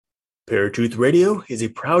Paratruth Radio is a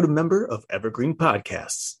proud member of Evergreen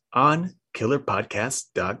Podcasts on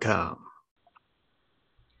KillerPodcast.com.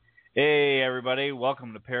 Hey, everybody.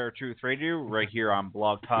 Welcome to Paratruth Radio right here on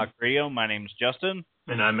Blog Talk Radio. My name is Justin.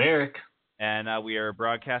 And I'm Eric. And we are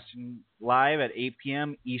broadcasting live at 8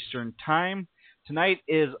 p.m. Eastern Time. Tonight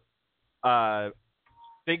is a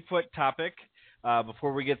Bigfoot topic.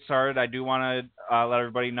 Before we get started, I do want to let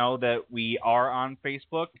everybody know that we are on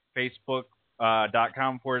Facebook,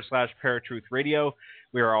 facebook.com/Paratruth Radio.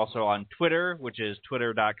 We are also on Twitter, which is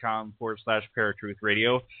twitter.com/Paratruth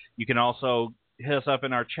Radio. You can also hit us up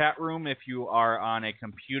in our chat room if you are on a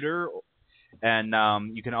computer. And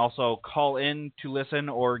you can also call in to listen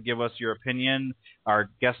or give us your opinion.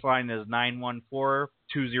 Our guest line is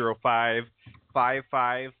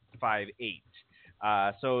 914-205-5558.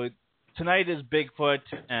 So tonight is Bigfoot,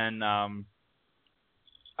 and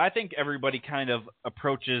I think everybody kind of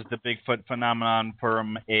approaches the Bigfoot phenomenon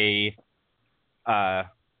from a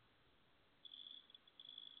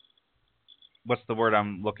what's the word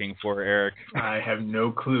I'm looking for, Eric? I have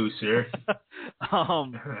no clue, sir. I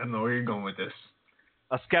don't know where you're going with this.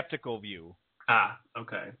 A skeptical view.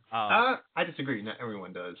 Okay. I disagree. Not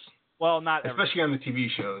everyone does. Well, not especially on the TV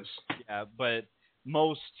shows. Yeah, but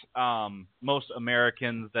most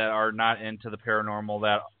Americans that are not into the paranormal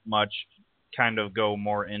that much kind of go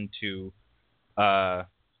more into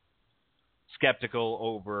skeptical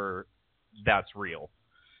over that's real.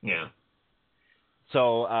 Yeah.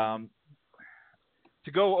 So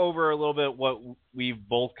to go over a little bit what we've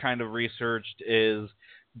both kind of researched is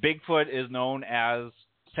Bigfoot is known as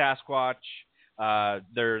Sasquatch.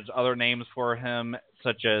 There's other names for him,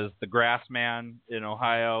 such as the Grassman in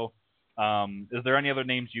Ohio. Is there any other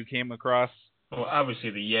names you came across? Well, obviously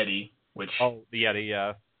the Yeti, which... Oh, the Yeti,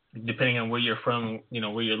 yeah. Depending on where you're from,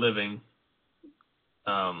 where you're living.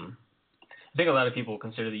 I think a lot of people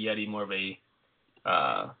consider the Yeti more of a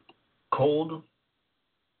cold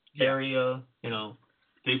area,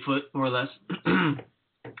 Bigfoot, more or less.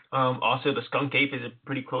 Also, the skunk ape is a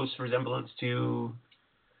pretty close resemblance to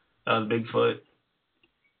Bigfoot.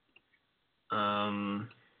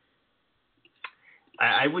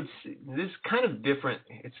 I would say this is kind of different.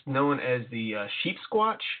 It's known as the sheep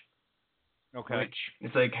squatch. Okay. Which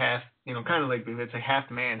it's like half, kind of like it's like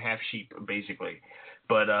half man, half sheep, basically.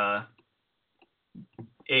 But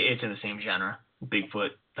it's in the same genre,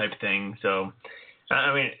 Bigfoot type thing. So,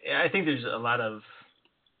 I mean, I think there's a lot of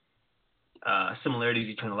similarities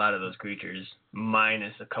between a lot of those creatures,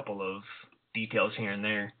 minus a couple of details here and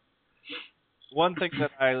there. One thing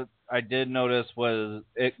that I did notice was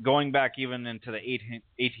it going back even into the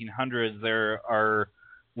 1800s, there are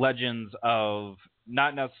legends of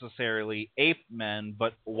not necessarily ape men,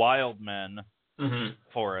 but wild men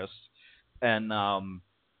forests. And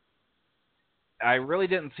I really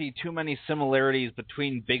didn't see too many similarities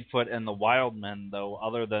between Bigfoot and the wild men, though,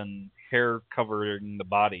 other than hair covering the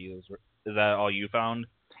body. Is that all you found?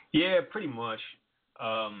 Yeah, pretty much.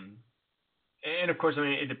 And of course, I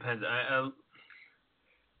mean, it depends.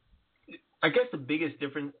 I guess the biggest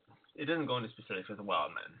difference, it doesn't go into specifics with the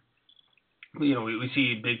wild men. We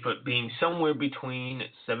see Bigfoot being somewhere between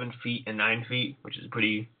 7 feet and 9 feet, which is a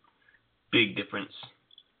pretty big difference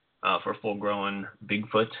for full-grown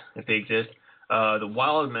Bigfoot, if they exist. The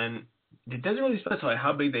wild men, it doesn't really specify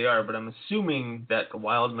how big they are, but I'm assuming that the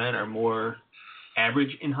wild men are more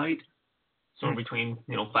average in height, somewhere between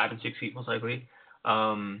 5 and 6 feet most likely.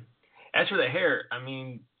 As for the hair, I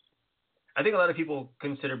mean, I think a lot of people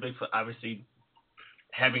consider Bigfoot obviously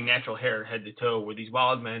having natural hair head to toe, where these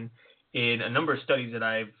wild men, in a number of studies that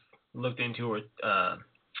I've looked into, or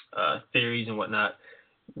theories and whatnot,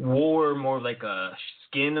 wore more like a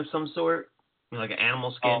skin of some sort, like an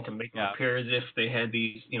animal skin, to make them appear as if they had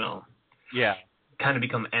these, kind of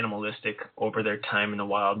become animalistic over their time in the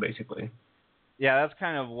wild, basically. Yeah, that's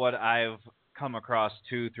kind of what I've come across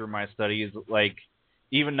too through my studies. Like,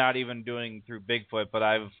 even not even doing through Bigfoot, but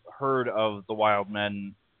I've heard of the wild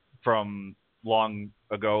men from long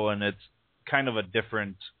ago, and it's kind of a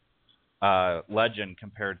different legend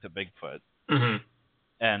compared to Bigfoot. Mm-hmm.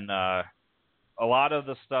 And a lot of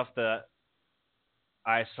the stuff that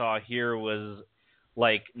I saw here was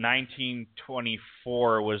like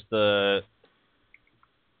 1924 was the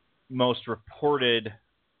most reported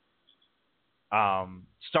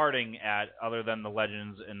starting at, other than the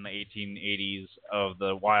legends in the 1880s, of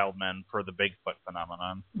the wild men for the Bigfoot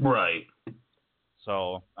phenomenon. Right.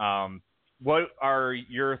 So, what are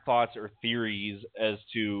your thoughts or theories as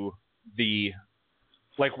to the,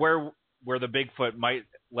 like, where the Bigfoot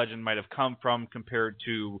legend might have come from compared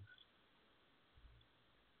to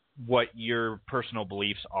what your personal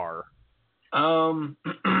beliefs are?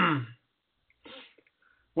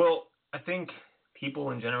 think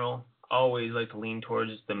people in general always like to lean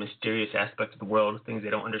towards the mysterious aspect of the world, things they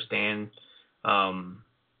don't understand.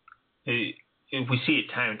 If we see it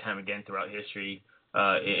time and time again throughout history,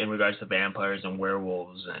 in regards to vampires and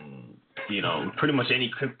werewolves and, pretty much any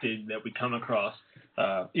cryptid that we come across,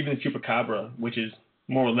 even the chupacabra, which is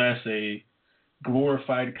more or less a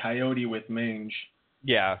glorified coyote with mange.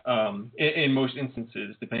 Yeah. In most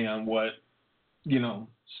instances, depending on what,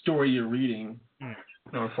 story you're reading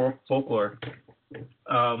or folklore.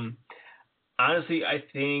 Honestly, I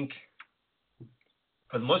think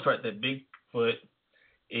for the most part that Bigfoot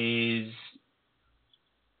is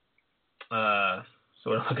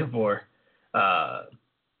what I'm looking for. I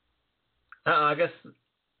guess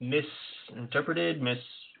misinterpreted. What's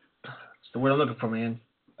the word I'm looking for, man?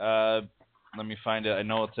 Let me find it. I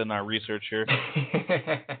know it's in our research here.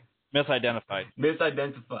 Misidentified.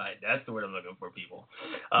 Misidentified. That's the word I'm looking for, people.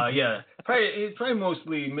 Yeah, it's probably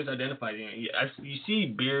mostly misidentified. You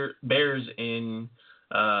see bears in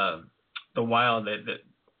the wild that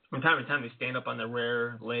from time to time they stand up on their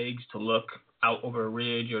rear legs to look out over a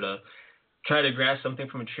ridge or to try to grasp something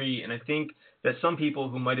from a tree. And I think that some people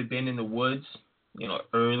who might have been in the woods,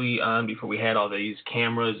 early on before we had all these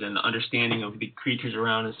cameras and understanding of the creatures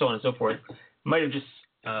around and so on and so forth, might have just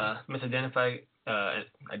identified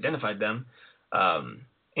them.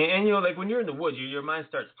 And like when you're in the woods, your mind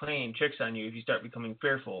starts playing tricks on you if you start becoming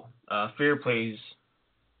fearful. Fear plays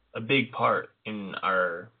a big part in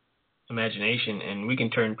our imagination, and we can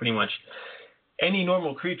turn pretty much any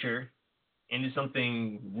normal creature into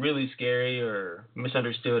something really scary or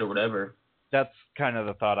misunderstood or whatever. That's kind of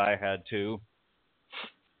the thought I had too.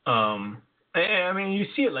 I mean, you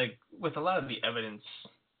see it like with a lot of the evidence,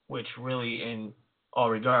 which really in all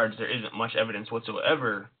regards, there isn't much evidence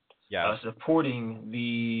whatsoever supporting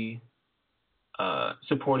a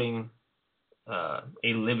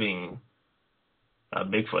living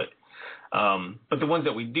Bigfoot. But the ones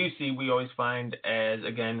that we do see, we always find as,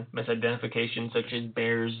 again, misidentification, such as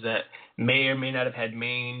bears that may or may not have had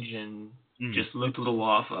mange and just looked a little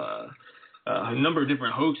off. A number of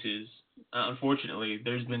different hoaxes. Unfortunately,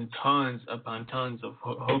 there's been tons upon tons of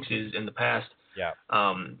hoaxes in the past. Yeah.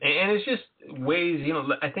 And it's just ways,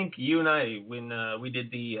 I think you and I, when we did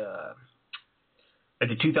the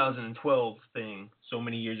 2012 thing so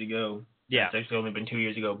many years ago. Yeah. It's actually only been 2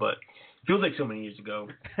 years ago, but it feels like so many years ago.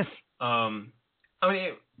 I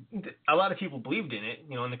mean, a lot of people believed in it,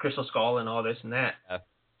 in the crystal skull and all this and that. Yeah.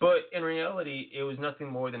 But in reality, it was nothing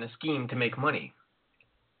more than a scheme to make money.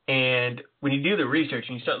 And when you do the research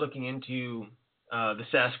and you start looking into the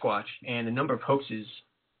Sasquatch and the number of hoaxes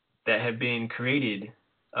that have been created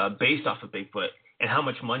based off of Bigfoot and how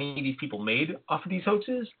much money these people made off of these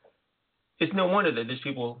hoaxes, it's no wonder that there's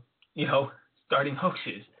people, starting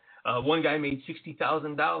hoaxes. One guy made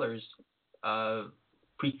 $60,000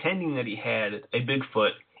 pretending that he had a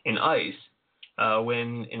Bigfoot in ice,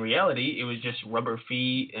 when in reality it was just rubber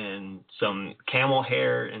feet and some camel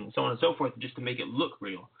hair and so on and so forth, just to make it look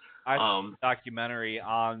real. I saw a documentary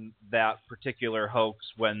on that particular hoax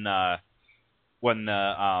when the what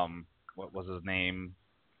was his name?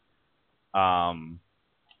 God,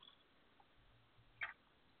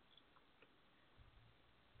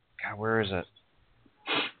 where is it?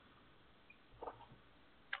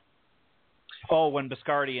 Oh, when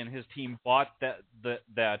Biscardi and his team bought that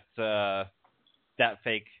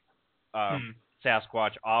fake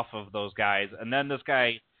Sasquatch off of those guys, and then this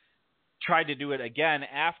guy tried to do it again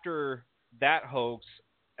after that hoax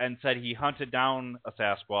and said he hunted down a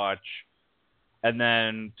Sasquatch, and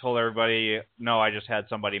then told everybody, "No, I just had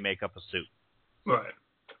somebody make up a suit." Right,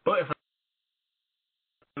 but if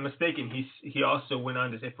I'm mistaken, he also went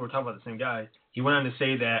on to say, if we're talking about the same guy, he went on to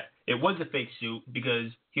say that it was a fake suit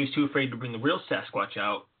because he was too afraid to bring the real Sasquatch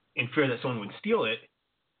out in fear that someone would steal it.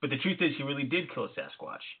 But the truth is, he really did kill a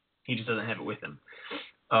Sasquatch. He just doesn't have it with him.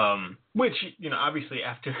 Which, obviously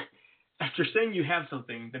after saying you have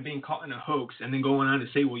something, then being caught in a hoax, and then going on to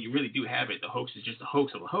say, well, you really do have it, the hoax is just a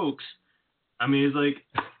hoax of a hoax. I mean, it's like,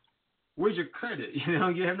 where's your credit?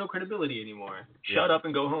 You have no credibility anymore. Shut up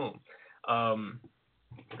and go home.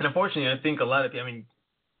 And unfortunately, I think a lot of people,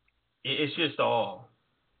 it's just all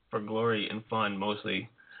for glory and fun mostly.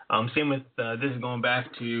 Same with, this is going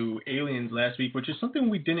back to aliens last week, which is something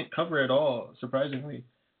we didn't cover at all, surprisingly,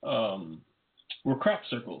 were crop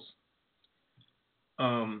circles.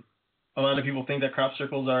 A lot of people think that crop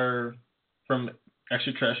circles are from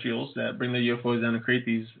extraterrestrials that bring their UFOs down and create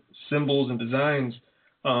these symbols and designs.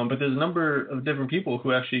 But there's a number of different people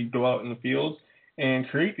who actually go out in the fields and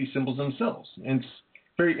create these symbols themselves. And it's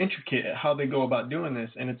very intricate at how they go about doing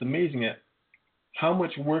this. And it's amazing at how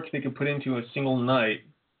much work they can put into a single night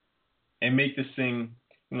and make this thing,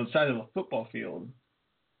 the size of a football field,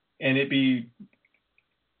 and it be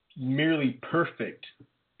merely perfect,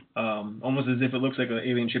 almost as if it looks like an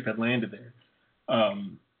alien ship had landed there.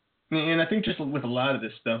 And I think just with a lot of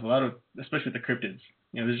this stuff, especially with the cryptids,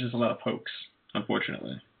 there's just a lot of hoax,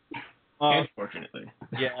 unfortunately. Unfortunately.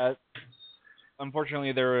 Yeah.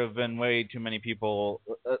 Unfortunately, there have been way too many people,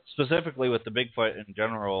 specifically with the Bigfoot in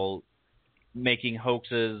general, making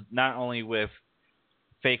hoaxes not only with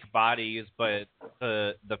fake bodies, but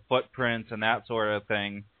the footprints and that sort of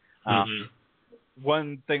thing.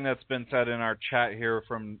 One thing that's been said in our chat here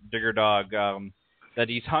from Digger Dog, that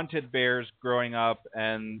he's hunted bears growing up,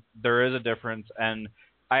 and there is a difference. And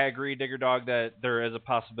I agree, Digger Dog, that there is a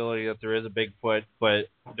possibility that there is a Bigfoot, but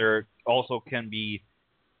there also can be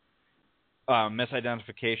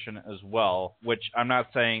misidentification as well, which I'm not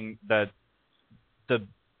saying that the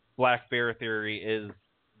black bear theory is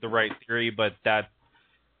the right theory, but that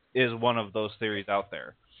is one of those theories out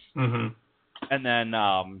there. And then,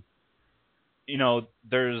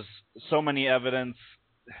 there's so many evidence.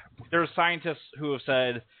 There's scientists who have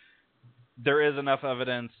said there is enough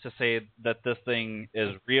evidence to say that this thing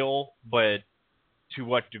is real, but to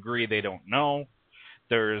what degree they don't know.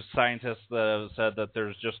 There's scientists that have said that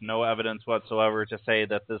there's just no evidence whatsoever to say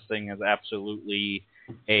that this thing is absolutely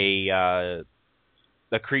a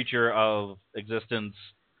creature of existence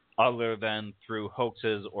other than through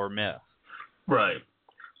hoaxes or myth. Right.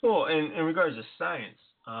 Well, in regards to science,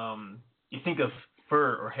 you think of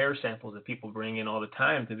fur or hair samples that people bring in all the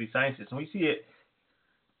time to be scientists, and we see it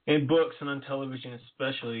in books and on television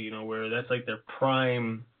especially, where that's like their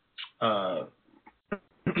prime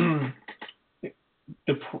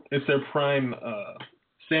it's their prime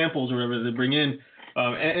samples or whatever they bring in,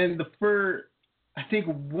 and the fur, I think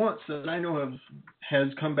once that I know of, has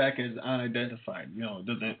come back as unidentified. It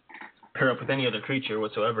doesn't pair up with any other creature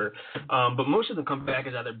whatsoever. But most of them come back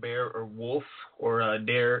as either bear or wolf or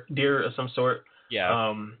deer of some sort.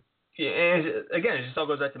 Yeah. And again, it just all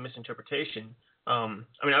goes back to misinterpretation.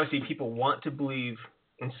 Obviously people want to believe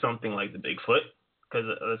in something like the Bigfoot because,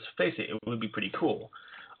 let's face it, it would be pretty cool.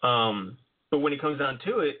 But when it comes down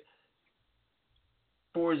to it,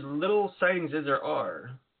 for as little sightings as there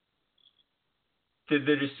are,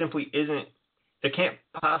 there just simply isn't. There can't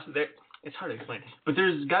possibly. It's hard to explain, but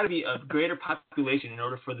there's got to be a greater population in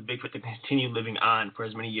order for the Bigfoot to continue living on for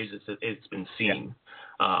as many years as it's been seen,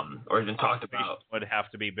 or has been talked about. Would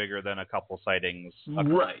have to be bigger than a couple sightings.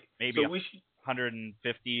 Right. Maybe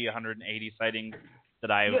 150, 180 sightings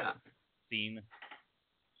that I've seen.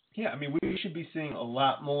 Yeah, we should be seeing a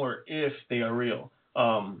lot more if they are real,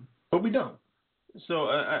 but we don't. So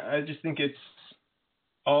I just think it's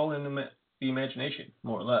all in the imagination,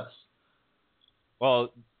 more or less.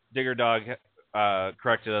 Well, Digger Dog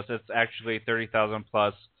corrected us. It's actually 30,000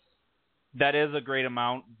 plus. That is a great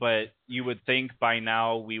amount, but you would think by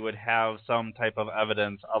now we would have some type of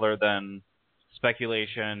evidence other than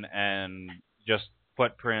speculation and just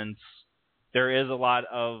footprints. There is a lot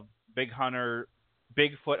of Bigfoot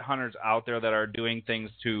hunters out there that are doing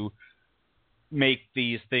things to make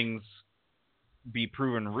these things be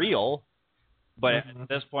proven real, but at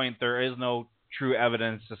this point there is no true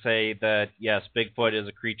evidence to say that yes, Bigfoot is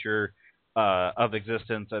a creature of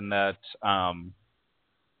existence and that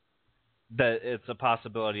that it's a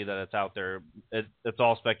possibility that it's out there. It's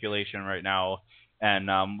all speculation right now, and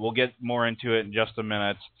we'll get more into it in just a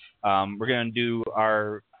minute. We're going to do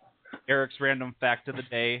our Eric's random fact of the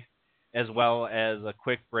day as well as a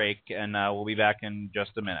quick break, and we'll be back in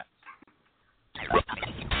just a minute.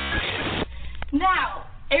 Now,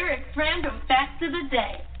 Eric's random fact of the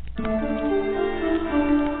day.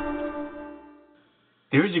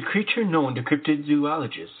 There is a creature known to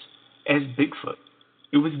cryptozoologists as Bigfoot.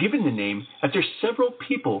 It was given the name after several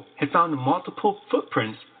people had found multiple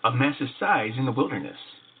footprints of massive size in the wilderness.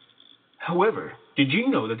 However, did you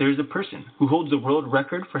know that there is a person who holds the world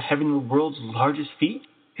record for having the world's largest feet?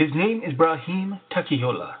 His name is Brahim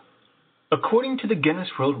Takiola. According to the Guinness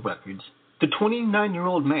World Records, the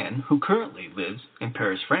 29-year-old man who currently lives in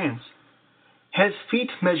Paris, France, has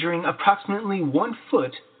feet measuring approximately 1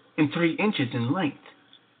 foot and 3 inches in length,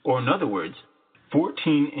 or in other words,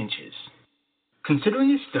 14 inches. Considering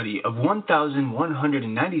a study of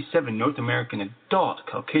 1,197 North American adult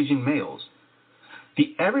Caucasian males,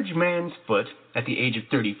 the average man's foot at the age of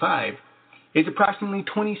 35 is approximately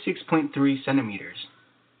 26.3 centimeters,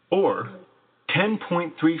 or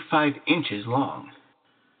 10.35 inches long.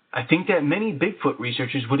 I think that many Bigfoot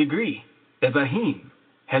researchers would agree that Brahim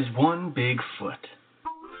has one big foot.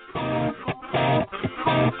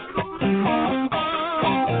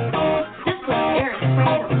 This was Eric's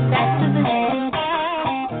random fact of the day.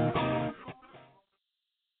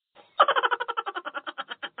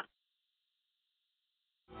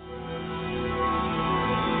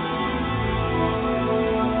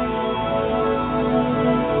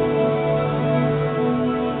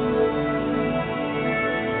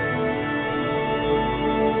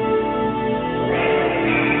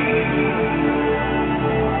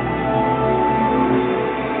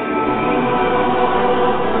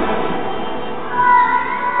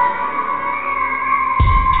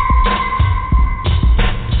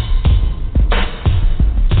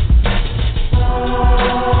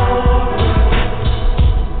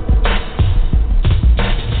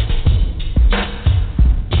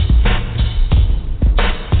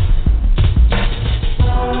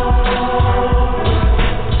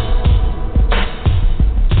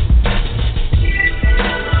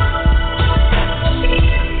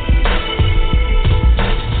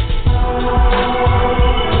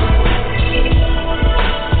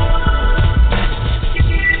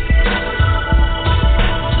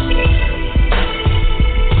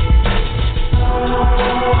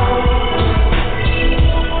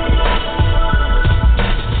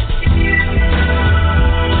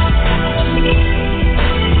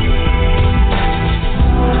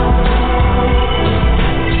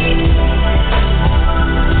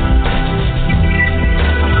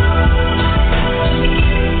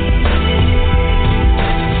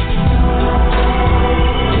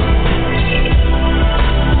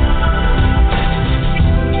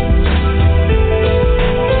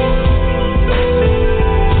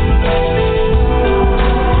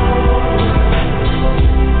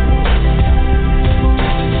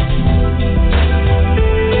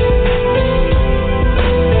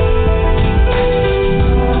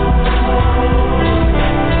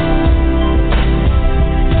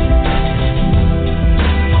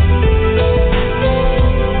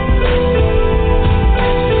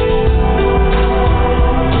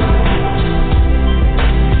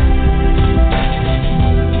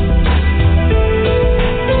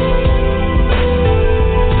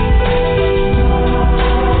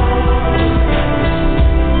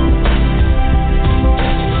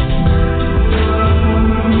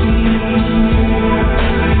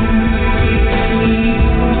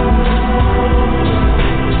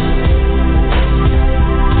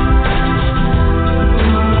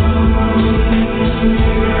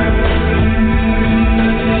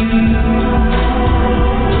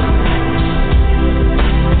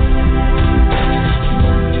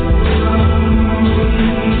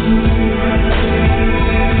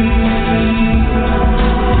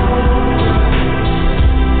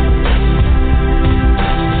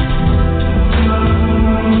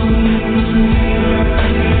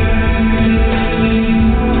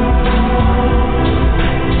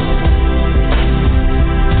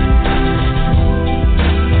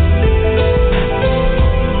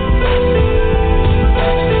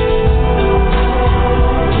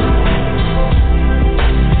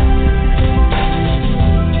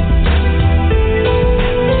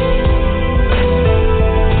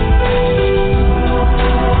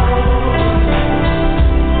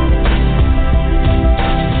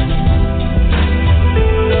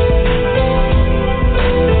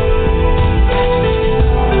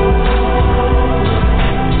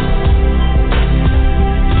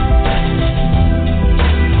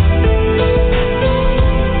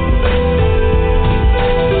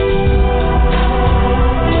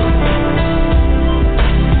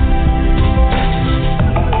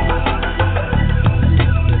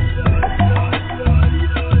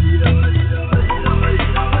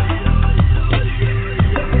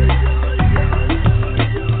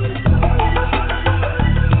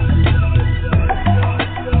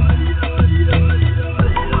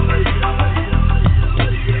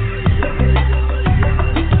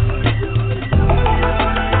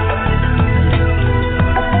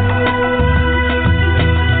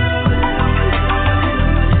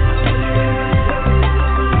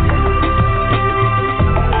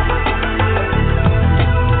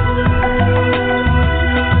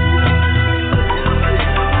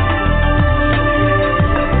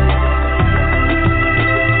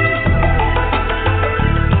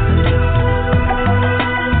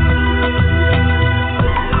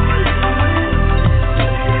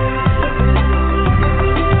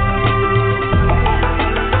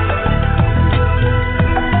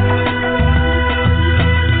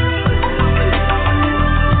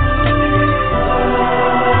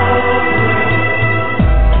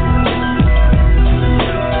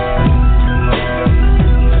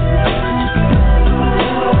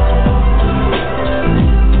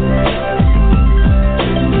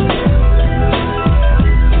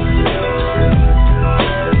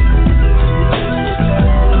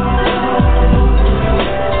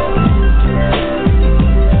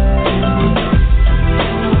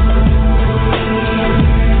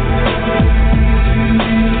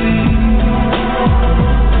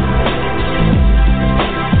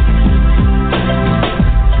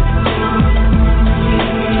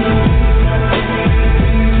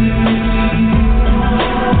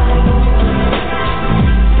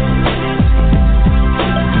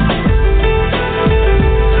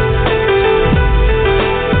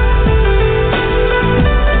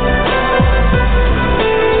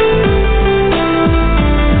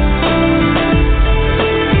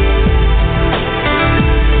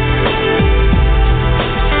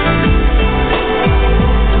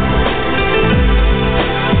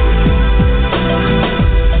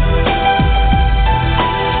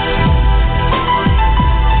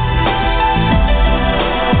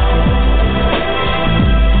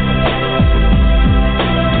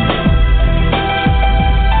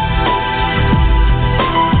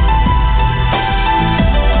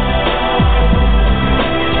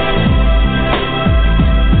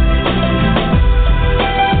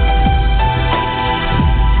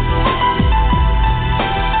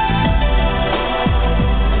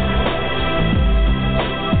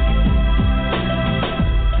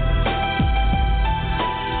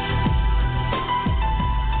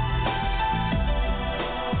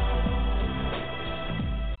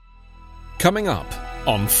 Coming up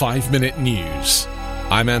on 5 Minute News,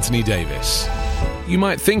 I'm Anthony Davis. You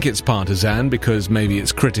might think it's partisan because maybe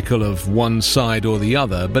it's critical of one side or the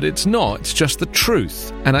other, but it's not. It's just the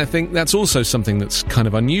truth. And I think that's also something that's kind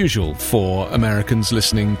of unusual for Americans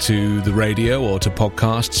listening to the radio or to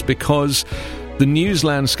podcasts, because the news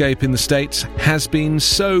landscape in the States has been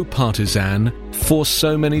so partisan for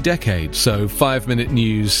so many decades. So 5 Minute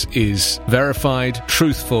News is verified,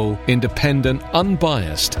 truthful, independent,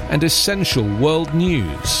 unbiased, and essential world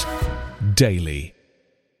news daily.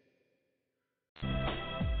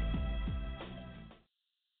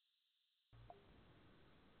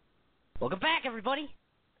 Welcome back, everybody.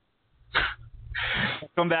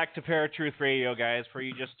 Welcome back to Paratruth Radio, guys. For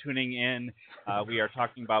you just tuning in, we are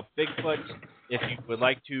talking about Bigfoot. If you would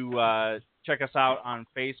like to check us out on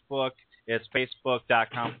Facebook, it's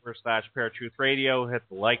facebook.com/Paratruth Radio. Hit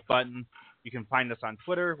the like button. You can find us on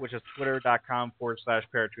Twitter, which is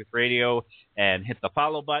twitter.com/Paratruth Radio, and hit the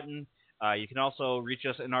follow button. You can also reach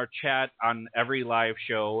us in our chat on every live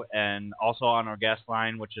show and also on our guest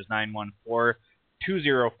line, which is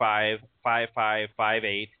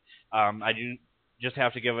 914-205-5558. I do just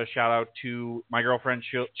have to give a shout out to my girlfriend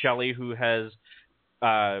Shelly, who has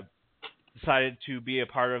decided to be a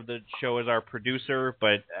part of the show as our producer,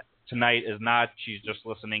 but tonight is not. She's just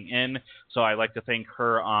listening in. So I'd like to thank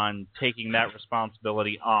her on taking that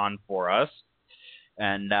responsibility on for us.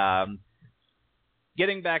 And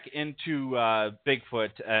getting back into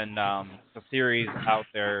Bigfoot and the theories out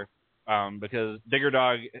there, because Digger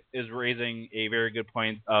Dog is raising a very good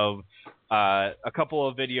point of a couple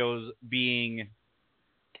of videos being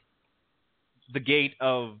the gate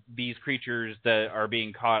of these creatures that are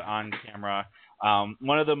being caught on camera.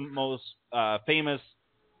 One of the most famous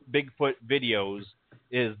Bigfoot videos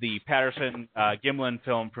is the Patterson-Gimlin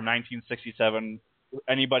film from 1967.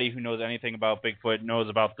 Anybody who knows anything about Bigfoot knows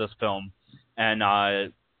about this film. And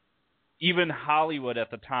even Hollywood at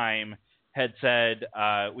the time had said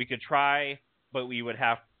we could try, but we would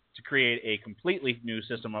have to create a completely new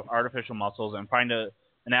system of artificial muscles and find an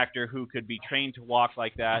actor who could be trained to walk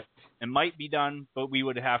like that. It might be done, but we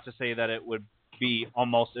would have to say that it would be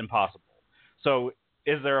almost impossible. So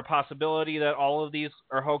is there a possibility that all of these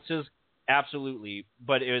are hoaxes? Absolutely.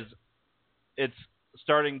 But it's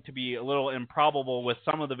starting to be a little improbable with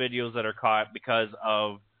some of the videos that are caught because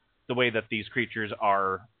of the way that these creatures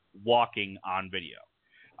are walking on video.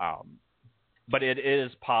 But it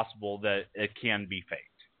is possible that it can be faked.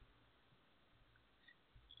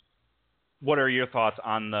 What are your thoughts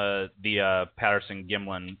on the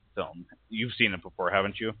Patterson-Gimlin film? You've seen it before,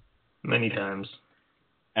 haven't you? Many times.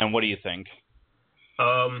 And what do you think?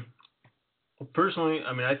 Personally,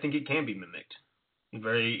 I mean, I think it can be mimicked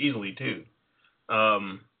very easily too. I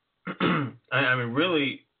mean,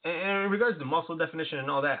 really, and in regards to muscle definition and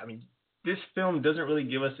all that, I mean, this film doesn't really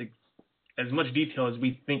give us as much detail as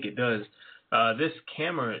we think it does. This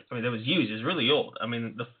camera, I mean, that was used is really old. I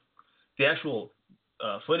mean, the actual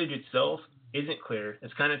footage itself isn't clear.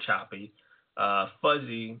 It's kind of choppy,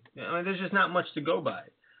 fuzzy. I mean, there's just not much to go by.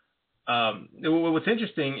 What's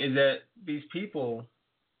interesting is that these people,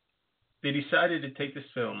 they decided to take this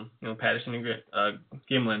film, Patterson and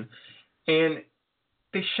Gimlin, and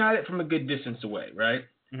they shot it from a good distance away, right?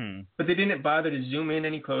 Mm-hmm. But they didn't bother to zoom in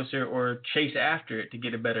any closer or chase after it to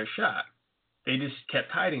get a better shot. They just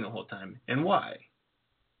kept hiding the whole time. And why?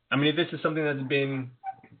 I mean, if this is something that's been,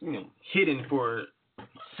 hidden for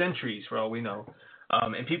centuries, for all we know,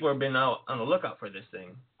 and people have been out on the lookout for this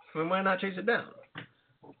thing, I mean, why not chase it down?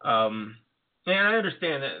 And I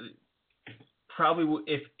understand that probably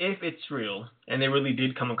if it's real and they really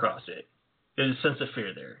did come across it, there's a sense of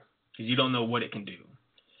fear there because you don't know what it can do.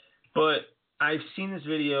 But I've seen this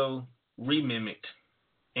video remimicked,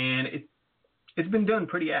 and it's been done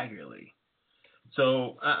pretty accurately.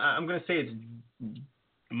 So I'm going to say it's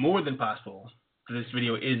more than possible that this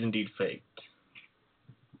video is indeed faked.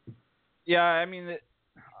 Yeah, I mean,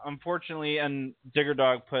 unfortunately, and Digger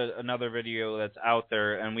Dog put another video that's out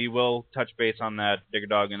there, and we will touch base on that, Digger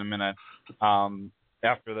Dog, in a minute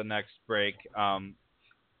after the next break.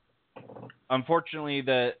 Unfortunately,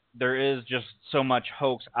 that there is just so much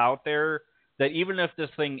hoax out there that even if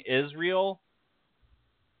this thing is real,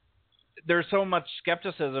 there's so much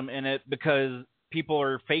skepticism in it because people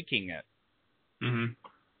are faking it. Mm-hmm.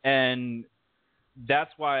 And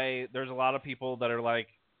that's why there's a lot of people that are like,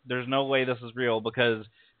 there's no way this is real, because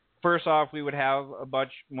first off, we would have a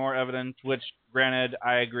bunch more evidence, which, granted,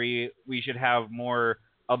 I agree, we should have more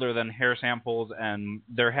other than hair samples, and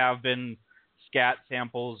there have been scat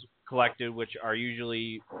samples collected, which are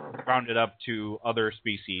usually rounded up to other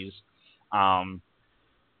species.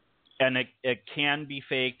 and it can be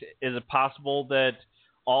faked. Is it possible that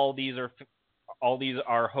all these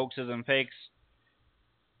are hoaxes and fakes?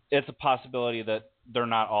 It's a possibility that they're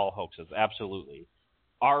not all hoaxes. Absolutely.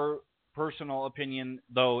 Our personal opinion,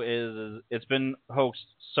 though, is it's been hoaxed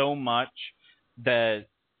so much that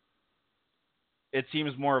it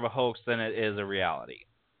seems more of a hoax than it is a reality.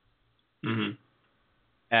 Mm-hmm.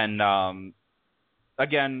 And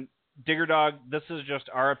again, Digger Dog, this is just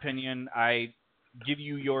our opinion. I give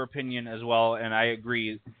you your opinion as well, and I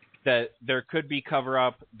agree that there could be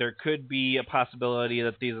cover-up. There could be a possibility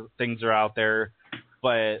that these things are out there.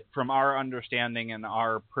 But from our understanding and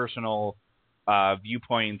our personal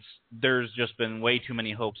viewpoints, there's just been way too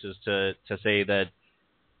many hoaxes to say that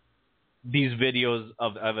these videos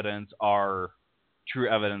of evidence are true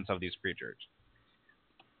evidence of these creatures.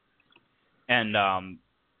 And I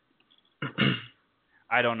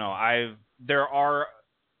don't know. There are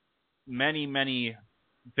many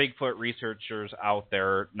Bigfoot researchers out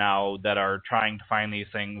there now that are trying to find these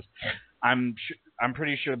things. I'm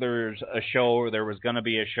pretty sure there was going to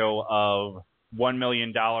be a show of $1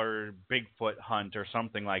 million Bigfoot hunt or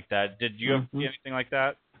something like that. Did you ever see anything like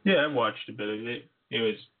that? Yeah, I watched a bit of it.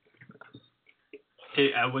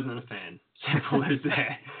 I wasn't a fan. Simple as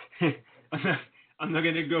that. I'm not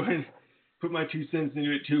going to go and put my 2 cents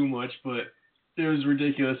into it too much, but it was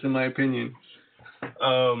ridiculous in my opinion. I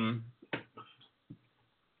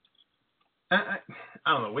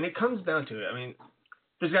don't know. When it comes down to it, I mean,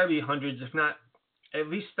 there's got to be hundreds, if not at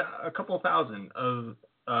least a couple thousand of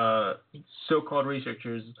so-called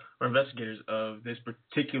researchers or investigators of this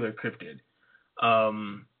particular cryptid.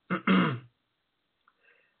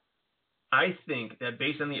 I think that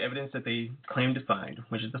based on the evidence that they claim to find,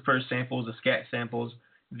 which is the first samples, the scat samples,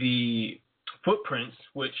 the footprints,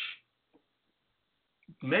 which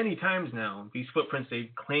many times now, these footprints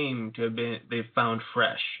they claim to have they've found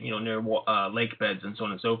fresh, near lake beds and so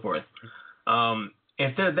on and so forth.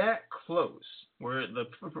 If they're that close, where the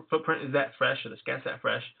footprint is that fresh or the scat's that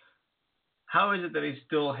fresh, how is it that they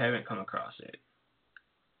still haven't come across it?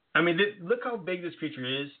 I mean, look how big this creature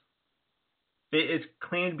is. It's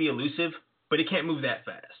claimed to be elusive, but it can't move that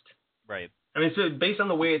fast. Right. I mean, so based on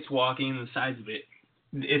the way it's walking and the size of it,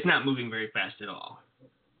 it's not moving very fast at all.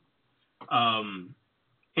 And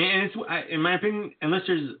it's, in my opinion, unless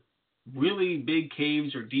there's really big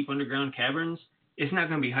caves or deep underground caverns, it's not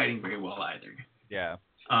going to be hiding very well either. Yeah.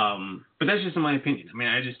 But that's just in my opinion. I mean,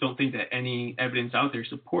 I just don't think that any evidence out there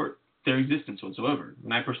support their existence whatsoever,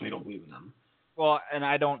 and I personally don't believe in them. Well, and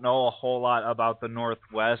I don't know a whole lot about the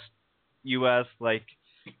Northwest U.S. Like,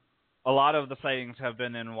 a lot of the sightings have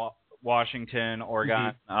been in Washington,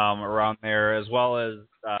 Oregon, around there, as well as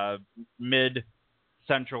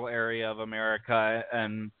mid-central area of America.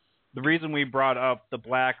 And the reason we brought up the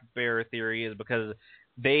black bear theory is because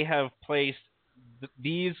they have placed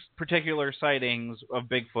these particular sightings of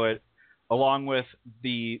Bigfoot along with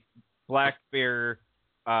the black bear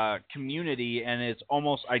community, and it's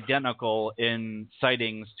almost identical in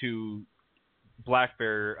sightings to black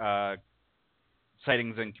bear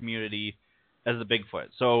sightings and community as the Bigfoot.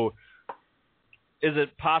 So is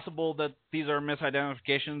it possible that these are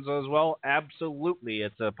misidentifications as well? Absolutely,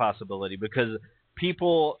 it's a possibility, because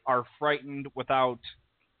people are frightened without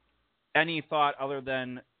any thought other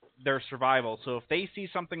than their survival. So if they see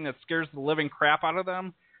something that scares the living crap out of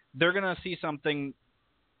them, they're going to see something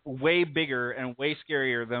way bigger and way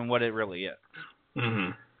scarier than what it really is.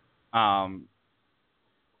 Mm-hmm.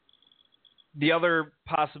 The other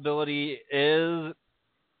possibility is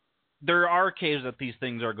there are caves that these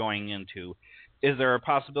things are going into. Is there a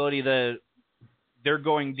possibility that they're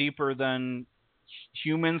going deeper than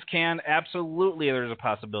humans can? Absolutely, there's a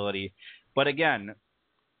possibility. But again,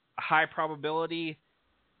 high probability,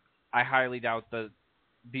 I highly doubt that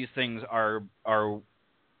these things are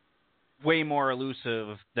way more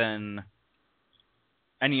elusive than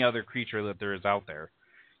any other creature that there is out there.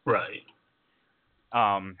 Right.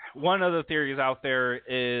 One of the theories out there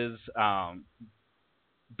is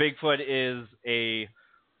Bigfoot is a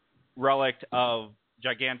relic of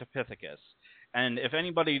Gigantopithecus. And if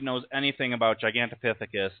anybody knows anything about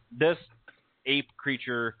Gigantopithecus, this ape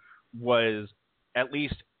creature was at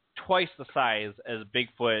least twice the size as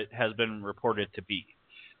Bigfoot has been reported to be.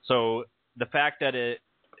 So the fact that it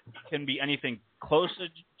can be anything close to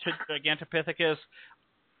Gigantopithecus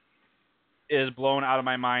is blown out of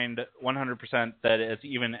my mind 100% that it's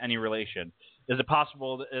even any relation. Is it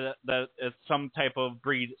possible that it's some type of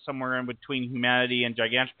breed somewhere in between humanity and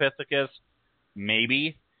Gigantopithecus?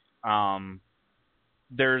 Maybe.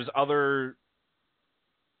 There's other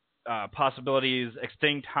possibilities.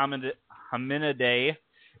 Extinct hominidae,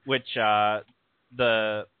 which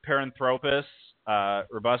the Paranthropus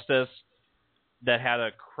robustus that had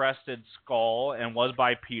a crested skull and was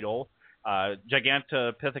bipedal.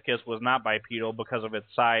 Gigantopithecus was not bipedal because of its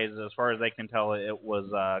size. As far as they can tell, it was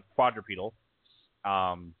quadrupedal.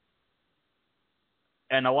 And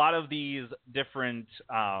a lot of these different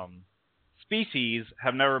species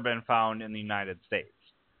have never been found in the United States.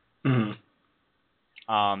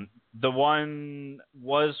 Mm-hmm. The one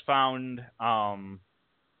was found.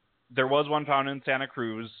 There was one found in Santa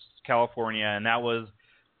Cruz, California, and that was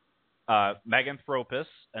Meganthropus,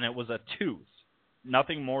 and it was a tooth,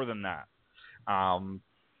 nothing more than that.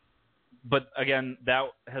 But again, that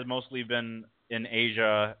has mostly been in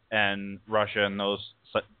Asia and Russia and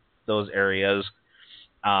those areas.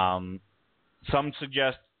 Some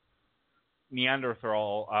suggest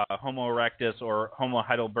Neanderthal, Homo erectus, or Homo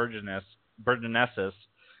heidelbergensis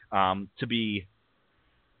to be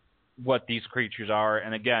what these creatures are.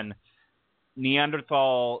 And again,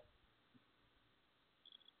 Neanderthal,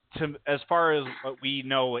 as far as what we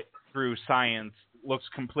know through science, looks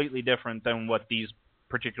completely different than what these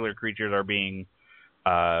particular creatures are being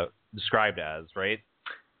described as, right?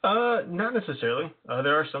 Not necessarily.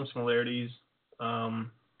 There are some similarities.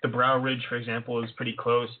 The brow ridge, for example, is pretty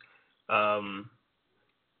close.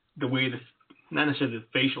 The way not necessarily the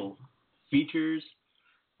facial features,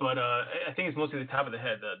 but I think it's mostly the top of the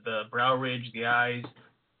head. The brow ridge, the eyes,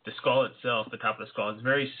 the skull itself, the top of the skull is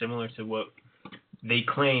very similar to what they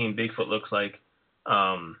claim Bigfoot looks like.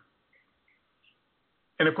 And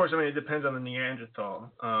of course, I mean, it depends on the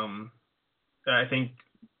Neanderthal. I think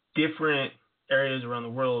different areas around the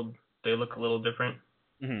world, they look a little different.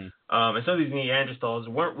 Mm-hmm. And some of these Neanderthals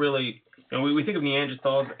weren't really, we think of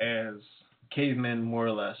Neanderthals as cavemen, more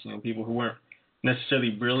or less, people who weren't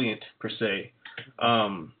necessarily brilliant per se.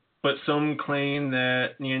 But some claim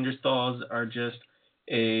that Neanderthals are just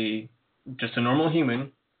a normal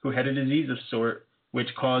human who had a disease of sort,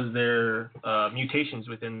 which caused their mutations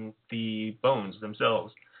within the bones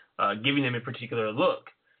themselves, giving them a particular look.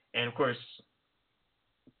 And of course,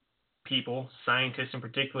 people, scientists in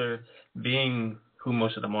particular, being who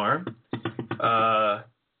most of them are,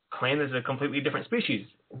 claim there's a completely different species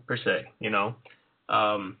per se.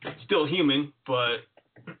 Still human, but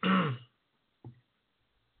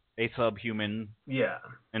a subhuman, yeah,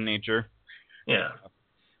 in nature. Yeah.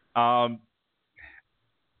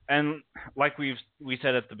 And like we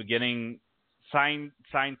said at the beginning,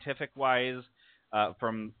 scientific wise,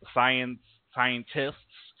 from scientists,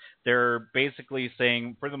 they're basically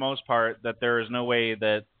saying, for the most part, that there is no way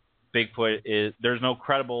that there's no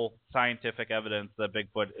credible scientific evidence that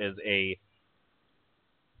Bigfoot is a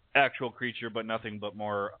actual creature, but nothing but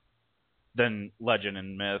more than legend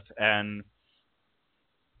and myth. And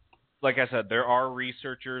like I said, there are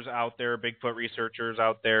researchers out there, Bigfoot researchers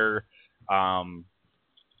out there, and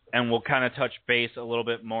we'll kind of touch base a little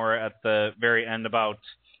bit more at the very end about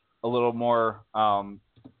a little more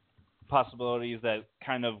possibilities that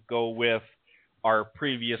kind of go with our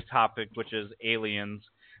previous topic, which is aliens.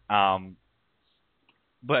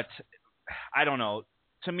 But I don't know.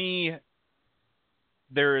 To me,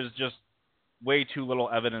 there is just way too little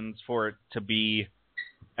evidence for it to be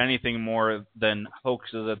anything more than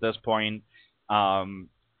hoaxes at this point. And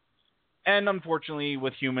unfortunately,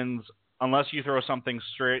 with humans, unless you throw something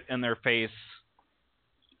straight in their face,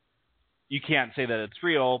 you can't say that it's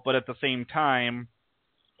real. But at the same time,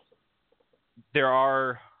 there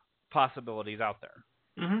are possibilities out there.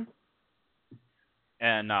 Mm-hmm.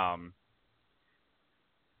 And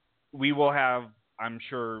we will have, I'm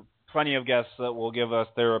sure, plenty of guests that will give us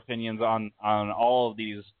their opinions on all of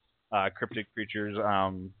these cryptid creatures.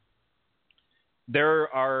 There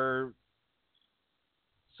are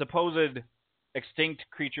supposed extinct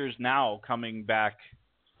creatures now coming back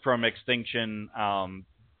from extinction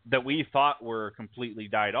that we thought were completely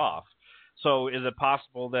died off. So is it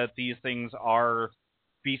possible that these things are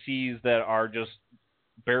species that are just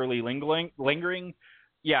barely lingering?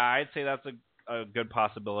 Yeah, I'd say that's a good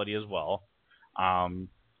possibility as well.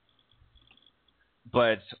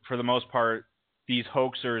 But for the most part, these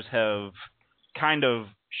hoaxers have kind of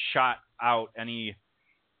shot out any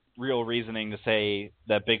real reasoning to say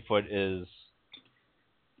that Bigfoot is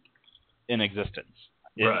in existence,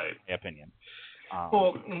 in my opinion.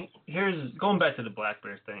 Well, here's going back to the black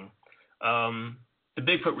bear thing. The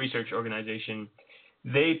Bigfoot Research Organization,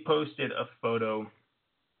 they posted a photo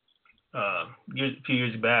a few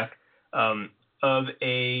years back of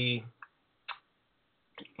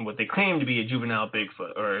what they claim to be a juvenile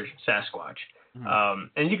Bigfoot or Sasquatch. Mm-hmm.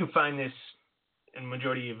 And you can find this in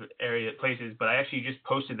majority of places, but I actually just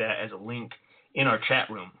posted that as a link in our chat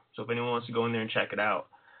room. So if anyone wants to go in there and check it out.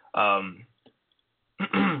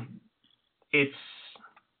 it's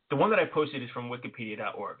the one that I posted is from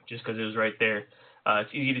Wikipedia.org, just because it was right there.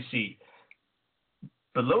 It's easy to see.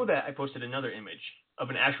 Below that, I posted another image of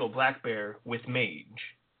an actual black bear with mange.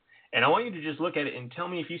 And I want you to just look at it and tell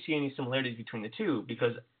me if you see any similarities between the two,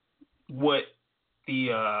 because what the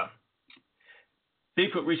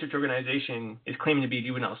Bigfoot Research Organization is claiming to be a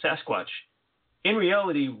juvenile Sasquatch, in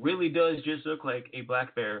reality, really does just look like a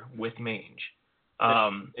black bear with mange.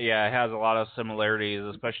 Yeah, it has a lot of similarities,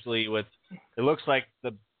 especially with, it looks like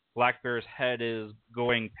the black bear's head is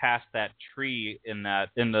going past that tree in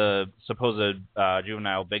the supposed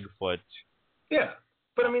juvenile Bigfoot. Yeah,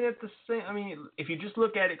 but I mean, it's the same. I mean, if you just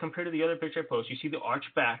look at it compared to the other picture I post, you see the arch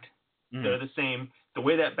back. Mm-hmm. They're the same. The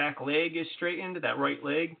way that back leg is straightened, that right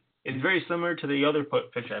leg, is very similar to the other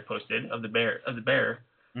picture I posted of the bear.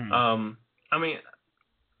 Mm-hmm. I mean,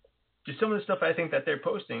 just some of the stuff I think that they're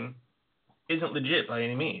posting isn't legit by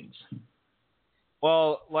any means.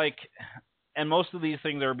 Well, and most of these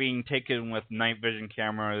things are being taken with night vision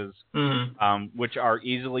cameras, which are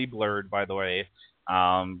easily blurred, by the way.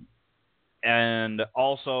 And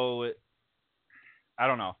also, I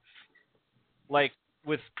don't know,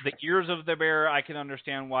 with the ears of the bear, I can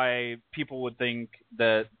understand why people would think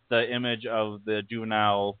that the image of the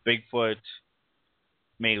juvenile Bigfoot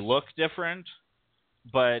may look different,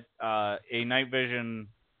 but a night vision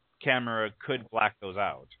camera could black those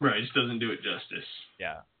out. Right, it just doesn't do it justice.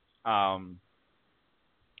 Yeah. I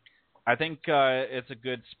think it's a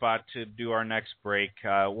good spot to do our next break.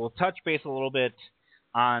 We'll touch base a little bit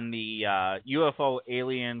on the UFO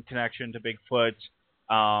alien connection to Bigfoot,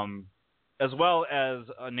 as well as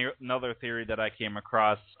another theory that I came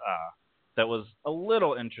across that was a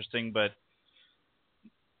little interesting, but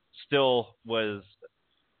still was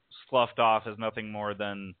sloughed off as nothing more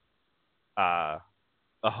than a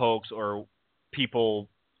hoax or people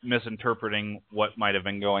misinterpreting what might have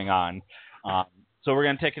been going on. So we're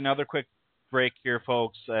going to take another quick break here,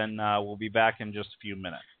 folks, and we'll be back in just a few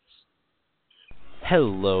minutes.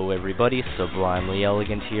 Hello, everybody. Sublimely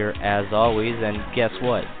Elegant here, as always, and guess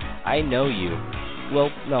what? I know you.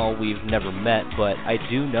 Well, no, we've never met, but I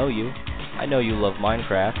do know you. I know you love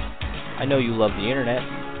Minecraft. I know you love the internet.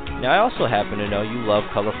 Now, I also happen to know you love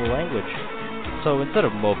colorful language. So instead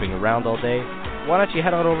of moping around all day, why don't you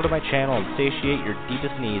head on over to my channel and satiate your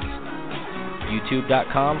deepest needs?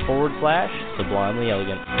 YouTube.com/Sublimely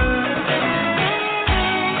Elegant.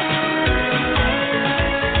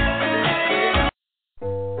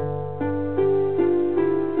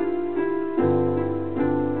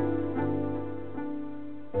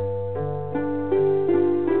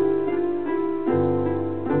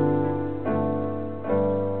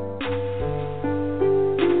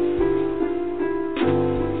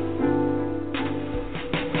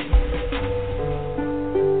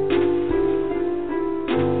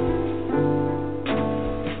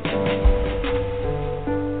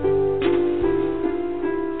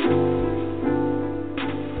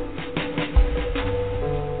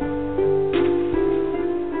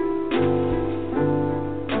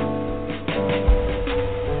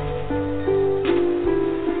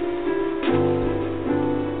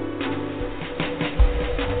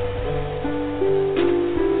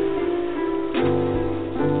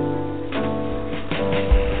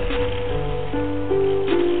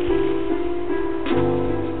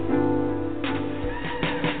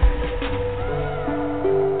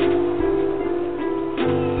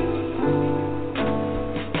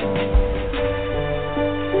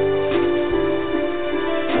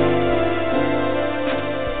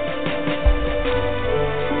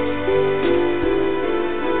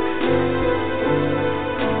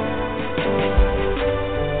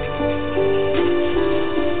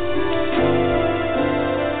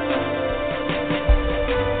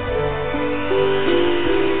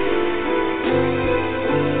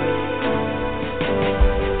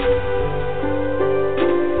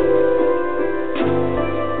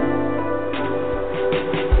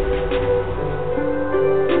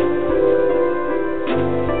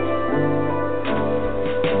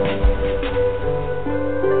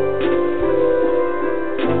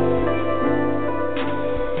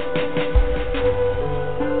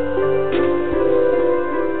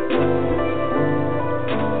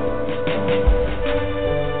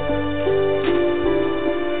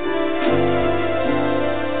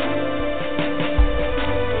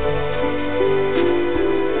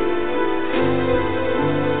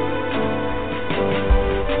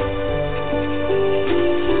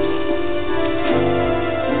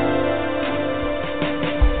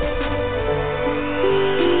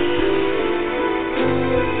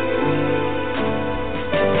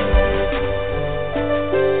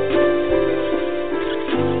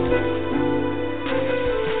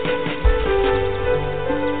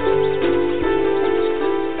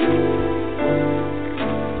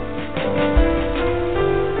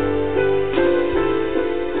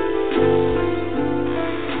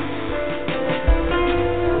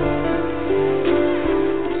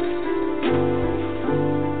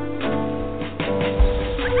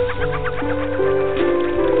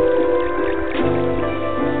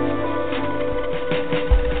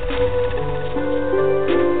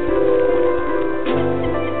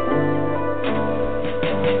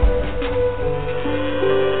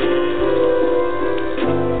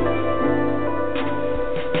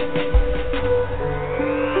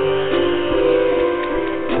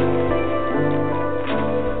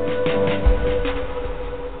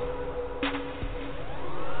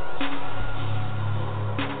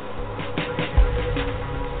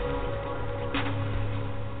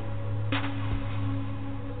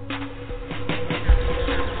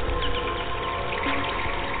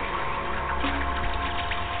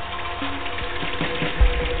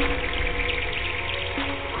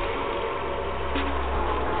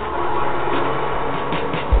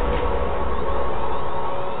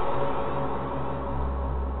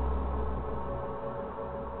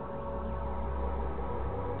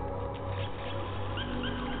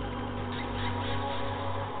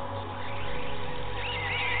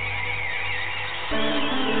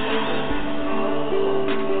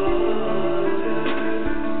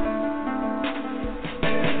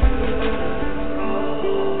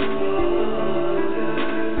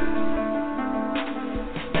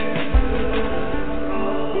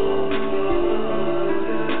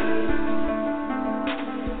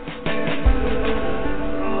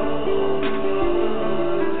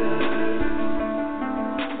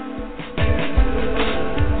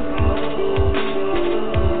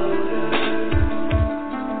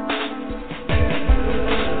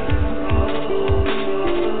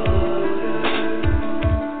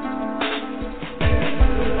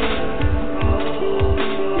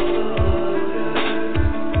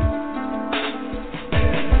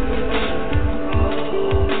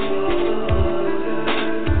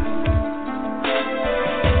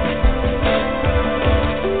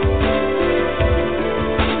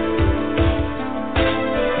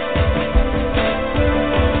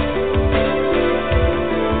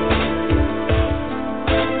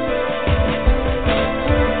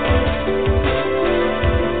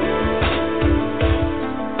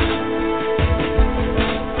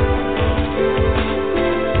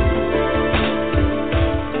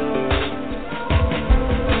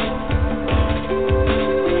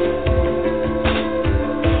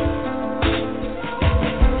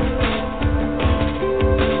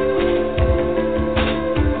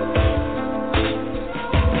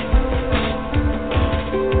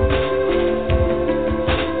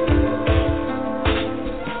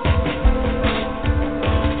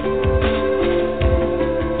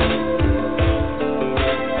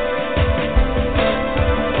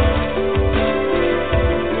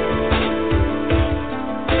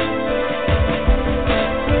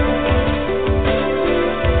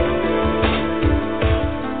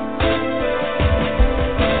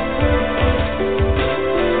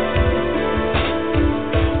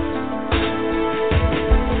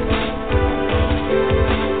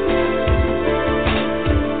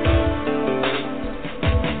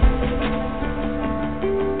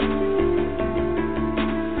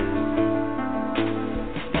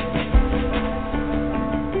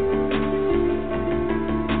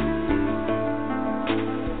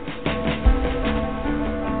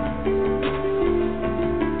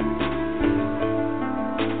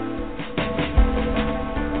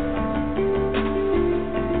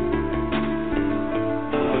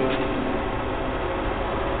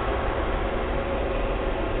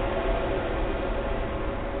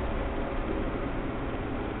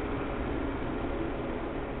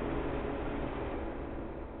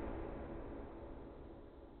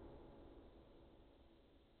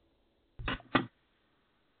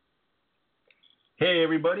 Hey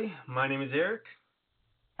everybody, my name is Eric,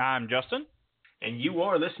 I'm Justin. and you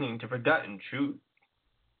are listening to Forgotten Truth.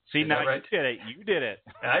 See, Is now that right? you did it. You did it.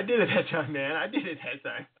 I did it that time, man. I did it that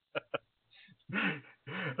time.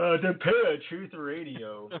 The Truth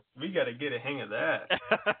Radio. We got to get a hang of that.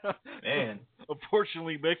 Man.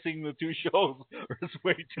 Unfortunately, mixing the two shows is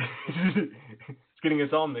way too. It's getting us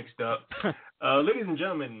all mixed up. Ladies and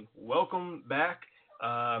gentlemen, welcome back.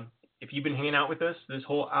 If you've been hanging out with us this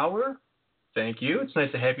whole hour, thank you. It's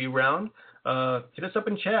nice to have you around. Hit us up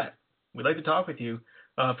in chat. We'd like to talk with you.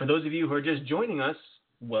 For those of you who are just joining us,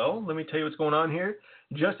 well, let me tell you what's going on here.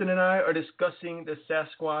 Justin and I are discussing the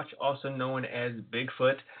Sasquatch, also known as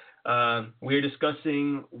Bigfoot. We are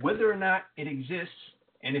discussing whether or not it exists,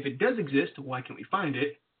 and if it does exist, why can't we find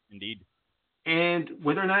it? Indeed. And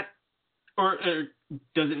whether or not, or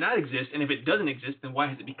does it not exist, and if it doesn't exist, then why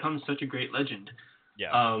has it become such a great legend?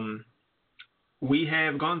 Yeah. We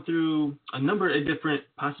have gone through a number of different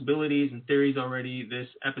possibilities and theories already this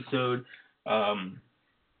episode.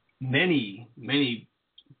 Many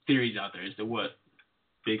theories out there as to what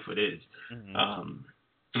Bigfoot is.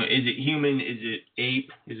 Mm-hmm. Is it human? Is it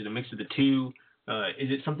ape? Is it a mix of the two? Is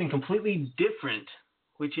it something completely different,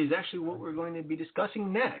 which is actually what we're going to be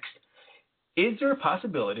discussing next? Is there a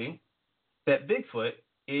possibility that Bigfoot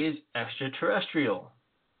is extraterrestrial?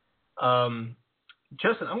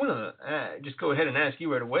 Justin, I'm going to just go ahead and ask you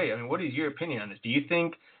right away. I mean, what is your opinion on this? Do you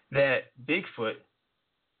think that Bigfoot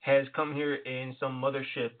has come here in some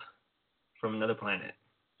mothership from another planet?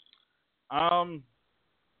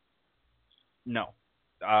 No.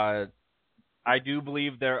 I do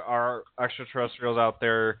believe there are extraterrestrials out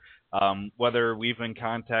there. Whether we've been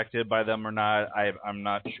contacted by them or not, I'm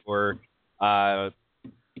not sure.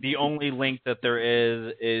 The only link that there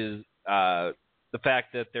is the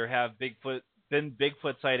fact that there have been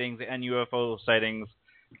Bigfoot sightings and UFO sightings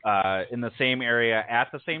in the same area at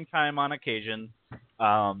the same time on occasion.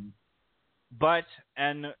 But,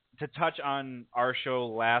 and to touch on our show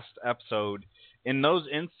last episode, in those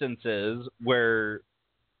instances where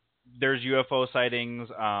there's UFO sightings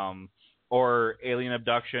or alien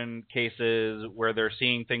abduction cases where they're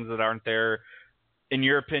seeing things that aren't there, in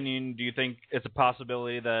your opinion, do you think it's a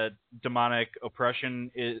possibility that demonic oppression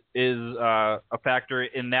is a factor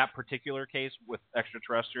in that particular case with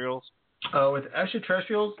extraterrestrials? With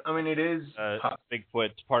extraterrestrials, I mean, it is...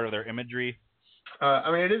 Bigfoot's part of their imagery? I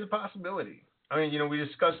mean, it is a possibility. I mean, we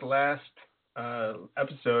discussed last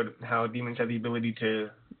episode how demons have the ability to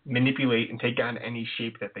manipulate and take on any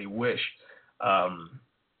shape that they wish. And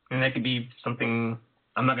that could be something,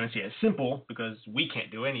 I'm not going to say as simple because we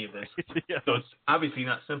can't do any of this. Yeah. So it's obviously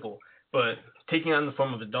not simple. But taking on the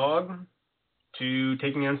form of a dog to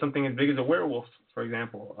taking on something as big as a werewolf, for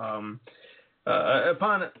example,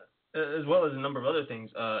 upon as well as a number of other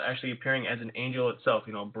things, actually appearing as an angel itself,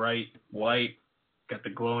 bright, white, got the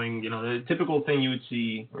glowing, the typical thing you would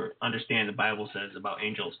see or understand the Bible says about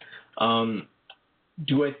angels.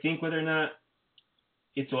 Do I think whether or not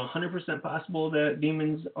it's 100% possible that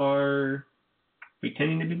demons are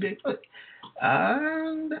pretending to be Bigfoot? I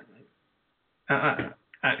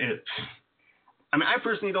mean, I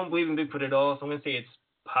personally don't believe in Bigfoot at all, so I'm going to say it's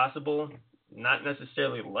possible, not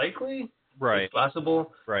necessarily likely. Right. It's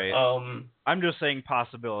possible. Right. I'm just saying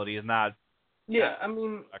possibility is not... Yeah, I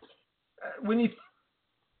mean, when you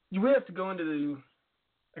really have to go into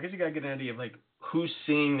I guess you got to get an idea of, who's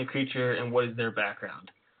seeing the creature and what is their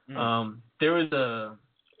background. Mm. There was a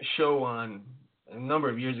show on a number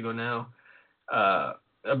of years ago now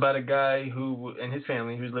about a guy who and his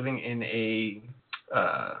family who's living in a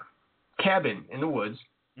cabin in the woods.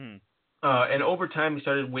 Mm. And over time, they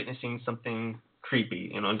started witnessing something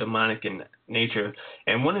creepy, demonic in nature.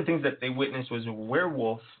 And one of the things that they witnessed was a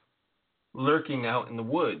werewolf lurking out in the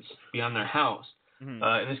woods beyond their house. Mm-hmm.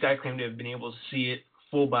 And this guy claimed to have been able to see it,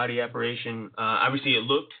 full body apparition. Obviously, it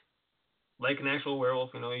looked like an actual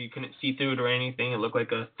werewolf. You couldn't see through it or anything. It looked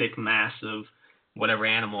like a thick mass of whatever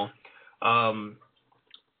animal. And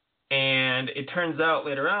it turns out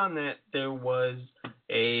later on that there was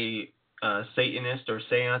a Satanist or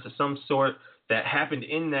seance of some sort that happened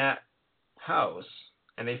in that house,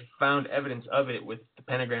 and they found evidence of it with the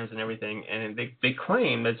pentagrams and everything, and they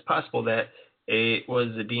claim that it's possible that it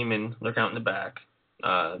was a demon lurking out in the back,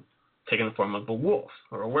 taking the form of a wolf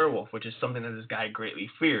or a werewolf, which is something that this guy greatly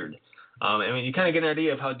feared. I mean, you kind of get an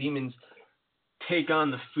idea of how demons take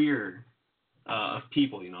on the fear of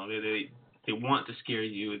people. They want to scare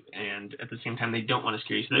you, and at the same time, they don't want to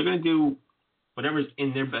scare you. So they're going to do whatever's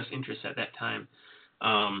in their best interest at that time.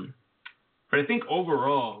 But I think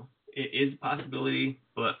overall, it is a possibility,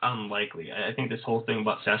 but unlikely. I think this whole thing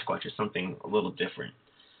about Sasquatch is something a little different.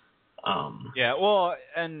 Yeah, well,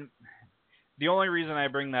 and the only reason I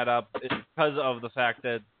bring that up is because of the fact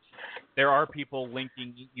that there are people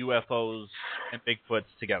linking UFOs and Bigfoots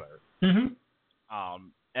together. Mm-hmm.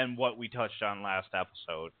 And what we touched on last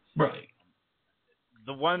episode. Right.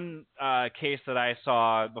 The one case that I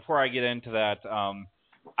saw, before I get into that,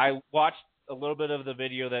 I watched a little bit of the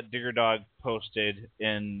video that Digger Dog posted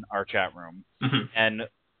in our chat room. Mm-hmm. And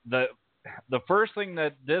the first thing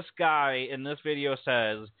that this guy in this video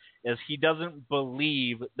says is he doesn't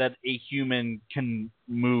believe that a human can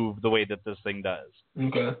move the way that this thing does.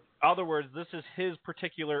 Okay. In other words, this is his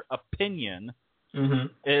particular opinion. Mm-hmm.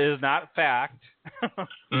 It is not fact.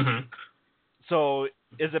 Mm-hmm. So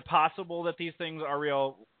is it possible that these things are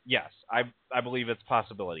real? Yes, I believe it's a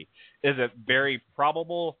possibility. Is it very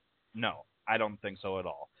probable? No, I don't think so at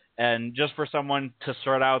all. And just for someone to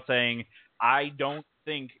start out saying, I don't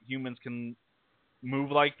think humans can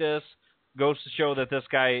move like this, goes to show that this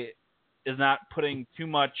guy is not putting too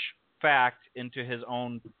much fact into his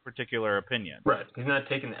own particular opinion. Right. He's not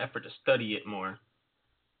taking the effort to study it more.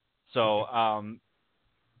 So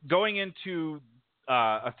going into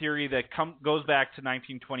a theory that goes back to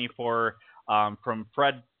 1924 from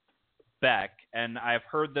Fred Beck, and I've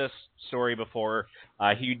heard this story before.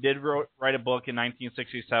 He did write a book in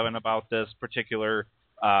 1967 about this particular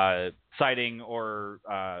sighting or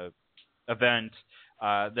event,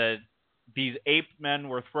 that these ape men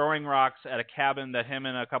were throwing rocks at a cabin that him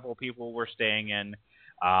and a couple of people were staying in,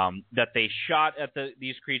 that they shot at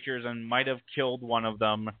these creatures and might have killed one of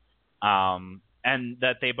them, and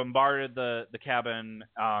that they bombarded the cabin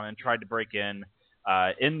and tried to break in.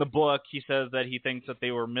 In the book, he says that he thinks that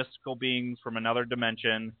they were mystical beings from another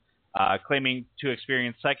dimension, claiming to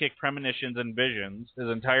experience psychic premonitions and visions his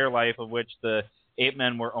entire life, of which the ape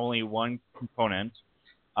men were only one component.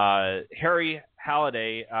 Harry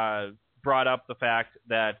Halliday brought up the fact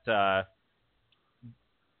that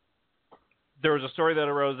there was a story that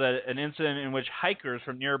arose that an incident in which hikers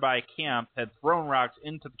from nearby camp had thrown rocks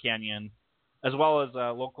into the canyon, as well as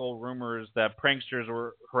local rumors that pranksters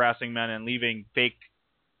were harassing men and leaving fake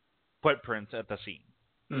footprints at the scene.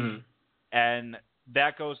 Mm-hmm. And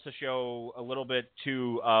that goes to show a little bit,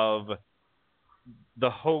 too, of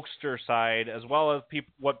the hoaxer side, as well as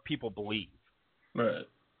what people believe. Right.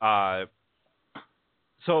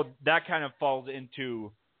 So that kind of falls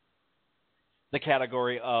into the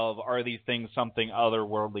category of, are these things something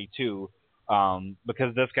otherworldly, too?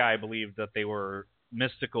 Because this guy believed that they were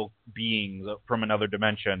mystical beings from another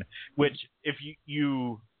dimension, which, if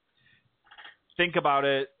you think about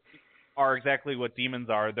it, are exactly what demons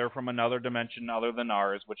are. They're from another dimension other than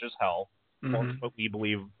ours, which is hell. Mm-hmm. Or what we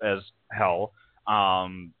believe as hell.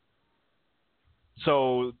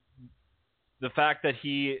 So the fact that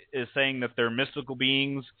he is saying that they're mystical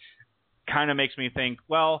beings kind of makes me think,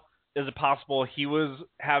 well, is it possible he was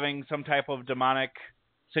having some type of demonic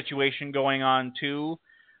situation going on too?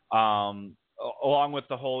 Along with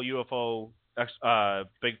the whole UFO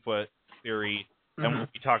Bigfoot theory and what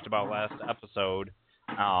we talked about last episode.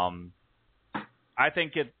 I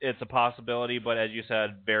think it's a possibility, but as you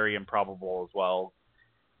said, very improbable as well,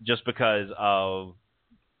 just because of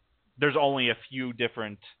there's only a few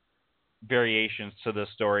different variations to this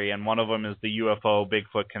story, and one of them is the UFO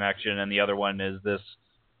Bigfoot connection, and the other one is this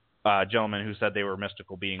gentleman who said they were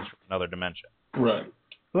mystical beings from another dimension. Right.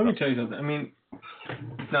 Let me tell you something. I mean,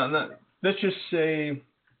 let's just say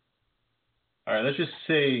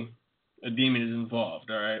a demon is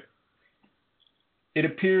involved, all right? It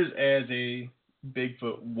appears as a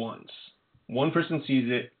Bigfoot once. One person sees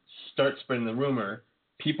it, starts spreading the rumor.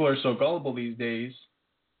 People are so gullible these days,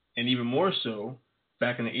 and even more so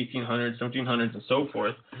back in the 1800s, 1700s, and so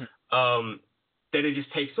forth, that it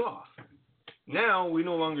just takes off. Now, we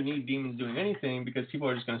no longer need demons doing anything because people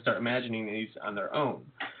are just going to start imagining these on their own.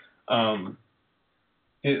 I've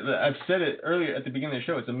said it earlier at the beginning of the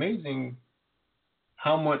show. It's amazing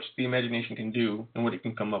how much the imagination can do and what it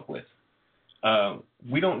can come up with.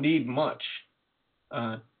 We don't need much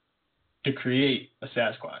to create a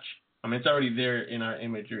Sasquatch. I mean, it's already there in our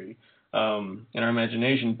imagery, in our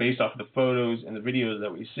imagination, based off of the photos and the videos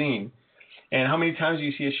that we've seen. And how many times do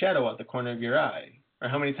you see a shadow out the corner of your eye? Or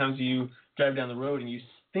how many times do you drive down the road and you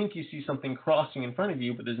think you see something crossing in front of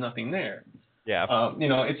you, but there's nothing there? Yeah.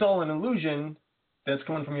 It's all an illusion that's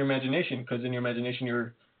coming from your imagination, because in your imagination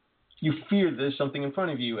you fear there's something in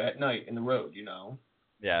front of you at night in the road,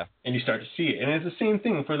 Yeah. And you start to see it. And it's the same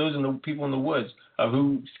thing for those people in the woods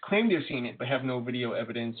who claim they've seen it but have no video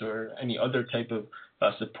evidence or any other type of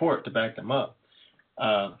support to back them up.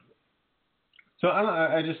 So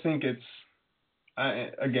I just think it's,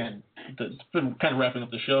 again, kind of wrapping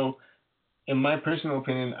up the show, in my personal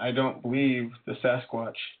opinion, I don't believe the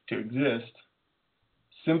Sasquatch to exist,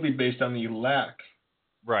 simply based on the lack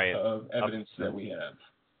of evidence that we have.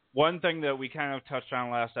 One thing that we kind of touched on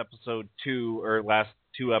last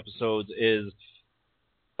two episodes is,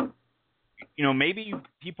 maybe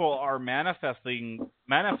people are manifesting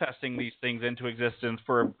these things into existence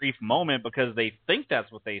for a brief moment because they think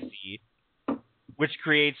that's what they see, which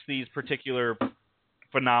creates these particular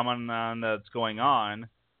phenomenon that's going on.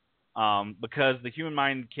 Because the human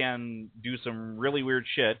mind can do some really weird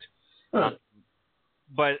shit.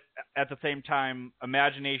 But at the same time,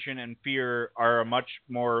 imagination and fear are a much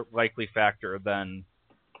more likely factor than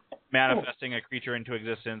manifesting a creature into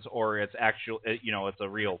existence, or it's it's a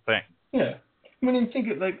real thing. Yeah. I mean, think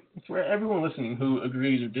of, like, for everyone listening who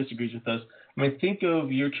agrees or disagrees with us, I mean, think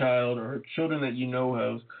of your child or children that you know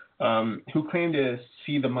of who claim to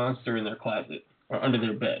see the monster in their closet or under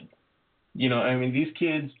their bed. I mean, these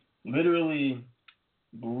kids literally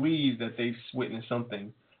believe that they've witnessed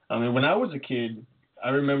something. I mean, when I was a kid, I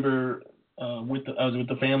remember I was with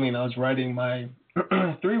the family and I was riding my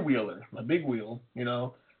three-wheeler, my big wheel,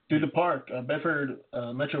 through the park, Bedford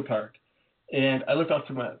Metro Park. And I looked off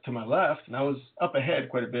to my left, and I was up ahead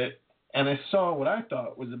quite a bit, and I saw what I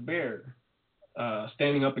thought was a bear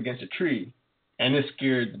standing up against a tree. And this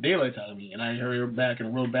scared the daylights out of me, and I hurried back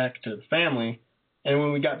and rode back to the family. And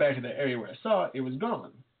when we got back to the area where I saw it, it was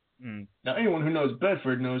gone. Mm. Now, anyone who knows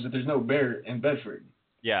Bedford knows that there's no bear in Bedford.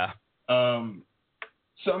 Yeah.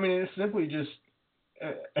 So, I mean, it's simply just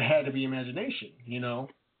it had to be imagination,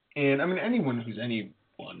 And, I mean, anyone who's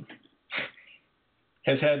anyone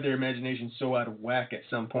has had their imagination so out of whack at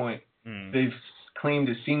some point, they've claimed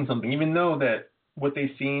to have seen something, even though that what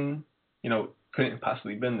they've seen, couldn't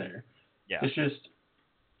possibly been there. Yeah. It's just,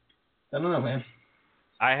 I don't know, man.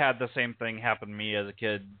 I had the same thing happen to me as a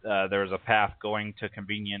kid. There was a path going to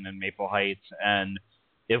Convenient in Maple Heights, and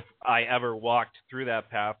if I ever walked through that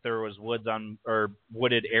path, there was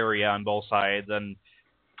wooded area on both sides, and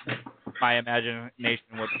my imagination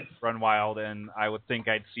would run wild, and I would think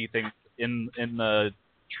I'd see things in the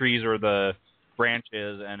trees or the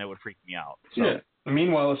branches, and it would freak me out. So. Yeah.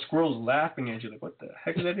 Meanwhile, a squirrel's laughing at you like, what the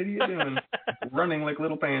heck is that idiot doing? Running like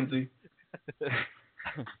little pansy.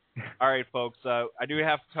 All right, folks. I do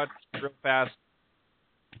have to touch real fast.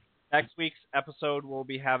 Next week's episode we'll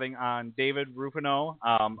be having on David Rufino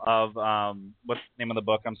of what's the name of the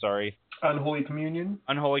book? I'm sorry. Unholy Communion.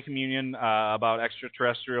 Unholy Communion, about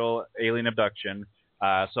extraterrestrial alien abduction.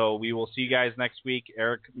 So we will see you guys next week.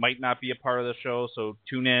 Eric might not be a part of the show, so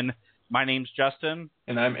tune in. My name's Justin.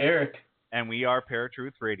 And I'm Eric. And we are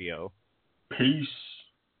Paratruth Radio. Peace.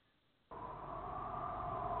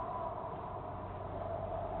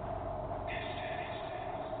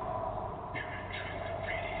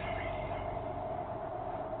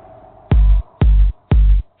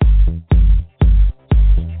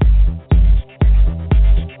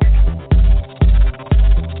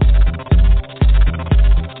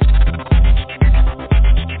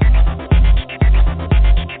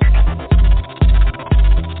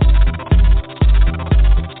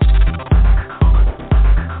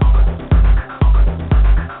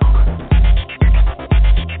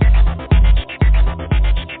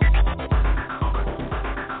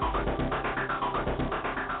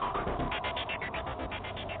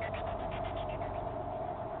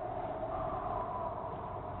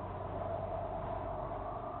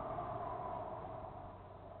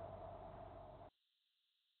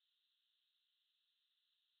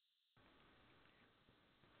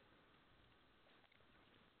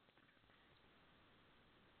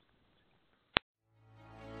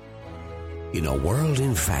 In a world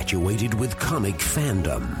infatuated with comic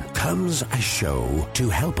fandom comes a show to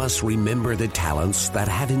help us remember the talents that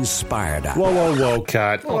have inspired us. Whoa,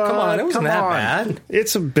 cut. Oh, come on. It wasn't that bad.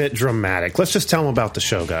 It's a bit dramatic. Let's just tell them about the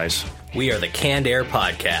show, guys. We are the Canned Air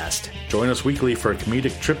Podcast. Join us weekly for a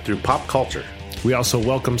comedic trip through pop culture. We also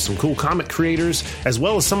welcome some cool comic creators, as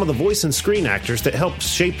well as some of the voice and screen actors that helped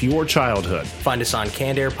shape your childhood. Find us on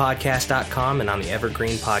CannedAirPodcast.com and on the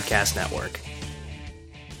Evergreen Podcast Network.